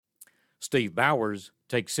Steve Bowers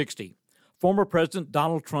takes 60. Former President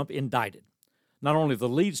Donald Trump indicted. Not only the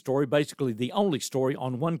lead story, basically the only story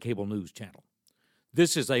on one cable news channel.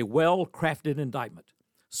 This is a well-crafted indictment,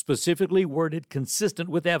 specifically worded consistent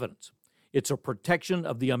with evidence. It's a protection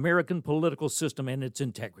of the American political system and its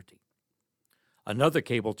integrity. Another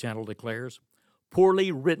cable channel declares,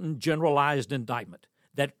 poorly written generalized indictment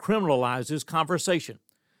that criminalizes conversation.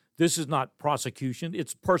 This is not prosecution,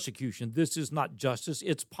 it's persecution. This is not justice,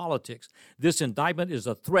 it's politics. This indictment is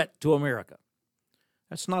a threat to America.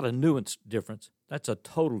 That's not a nuanced difference, that's a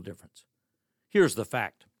total difference. Here's the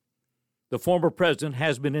fact. The former president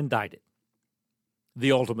has been indicted.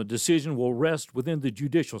 The ultimate decision will rest within the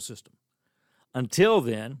judicial system. Until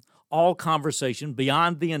then, all conversation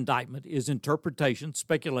beyond the indictment is interpretation,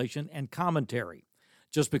 speculation, and commentary.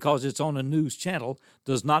 Just because it's on a news channel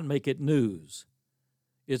does not make it news.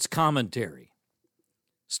 It's commentary.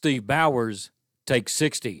 Steve Bowers takes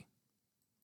 60.